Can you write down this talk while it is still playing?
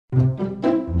Hi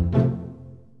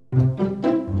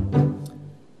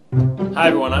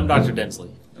everyone, I'm Dr. Densley.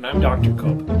 And I'm Dr.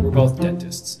 Cope. We're both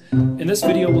dentists. In this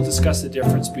video we'll discuss the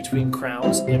difference between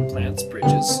crowns, implants,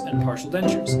 bridges, and partial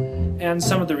dentures, and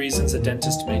some of the reasons a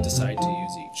dentist may decide to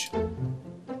use each.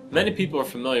 Many people are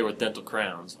familiar with dental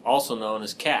crowns, also known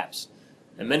as caps,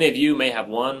 and many of you may have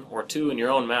one or two in your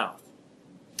own mouth.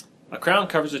 A crown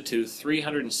covers a tooth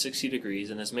 360 degrees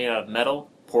and is made out of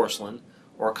metal, porcelain,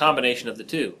 or a combination of the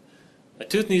two. A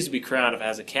tooth needs to be crowned if it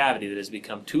has a cavity that has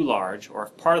become too large, or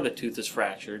if part of the tooth is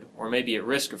fractured, or may be at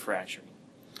risk of fracturing.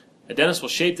 A dentist will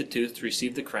shape the tooth to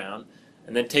receive the crown,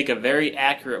 and then take a very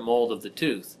accurate mold of the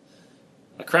tooth.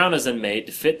 A crown is then made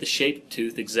to fit the shaped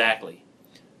tooth exactly.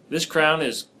 This crown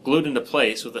is glued into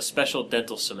place with a special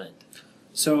dental cement.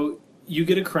 So you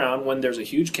get a crown when there's a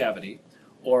huge cavity,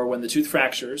 or when the tooth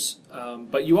fractures,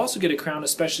 but you also get a crown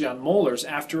especially on molars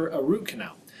after a root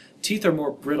canal. Teeth are more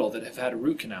brittle that have had a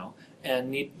root canal and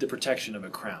need the protection of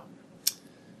a crown.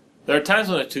 There are times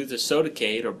when a tooth is so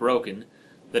decayed or broken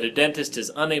that a dentist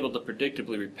is unable to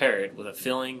predictably repair it with a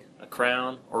filling, a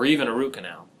crown, or even a root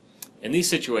canal. In these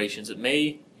situations, it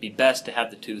may be best to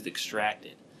have the tooth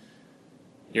extracted.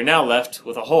 You're now left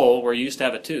with a hole where you used to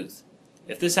have a tooth.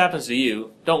 If this happens to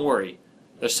you, don't worry.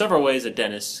 There's several ways a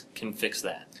dentist can fix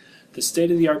that. The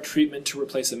state-of-the-art treatment to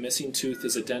replace a missing tooth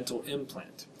is a dental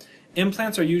implant.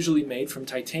 Implants are usually made from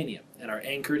titanium and are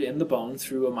anchored in the bone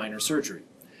through a minor surgery.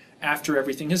 After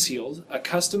everything is healed, a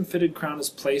custom-fitted crown is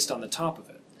placed on the top of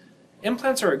it.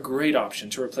 Implants are a great option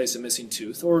to replace a missing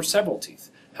tooth or several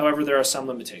teeth. However, there are some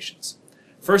limitations.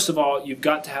 First of all, you've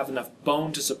got to have enough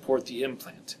bone to support the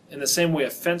implant, in the same way a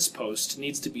fence post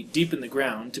needs to be deep in the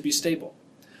ground to be stable.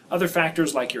 Other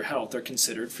factors like your health are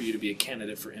considered for you to be a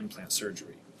candidate for implant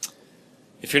surgery.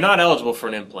 If you're not eligible for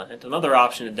an implant, another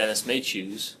option a dentist may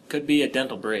choose could be a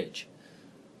dental bridge.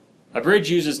 A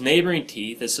bridge uses neighboring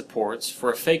teeth as supports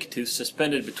for a fake tooth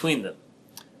suspended between them.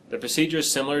 The procedure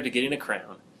is similar to getting a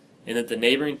crown, in that the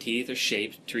neighboring teeth are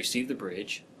shaped to receive the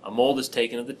bridge, a mold is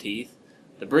taken of the teeth,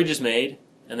 the bridge is made,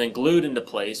 and then glued into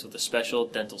place with a special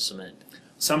dental cement.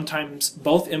 Sometimes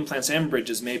both implants and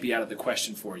bridges may be out of the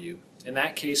question for you. In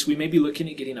that case, we may be looking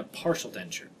at getting a partial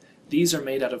denture. These are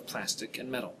made out of plastic and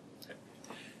metal.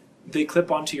 They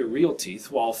clip onto your real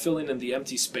teeth while filling in the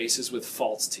empty spaces with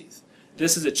false teeth.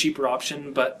 This is a cheaper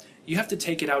option, but you have to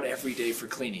take it out every day for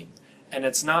cleaning. And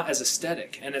it's not as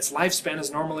aesthetic, and its lifespan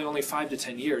is normally only 5 to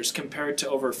 10 years compared to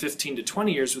over 15 to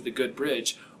 20 years with a good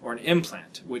bridge or an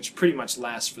implant, which pretty much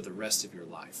lasts for the rest of your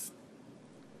life.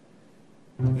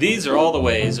 These are all the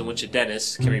ways in which a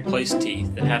dentist can replace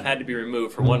teeth that have had to be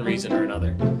removed for one reason or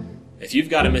another. If you've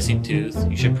got a missing tooth,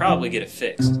 you should probably get it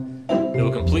fixed. It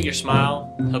will complete your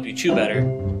smile, help you chew better,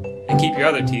 and keep your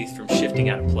other teeth from shifting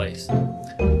out of place.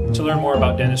 To learn more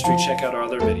about dentistry, check out our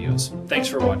other videos. Thanks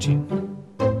for watching.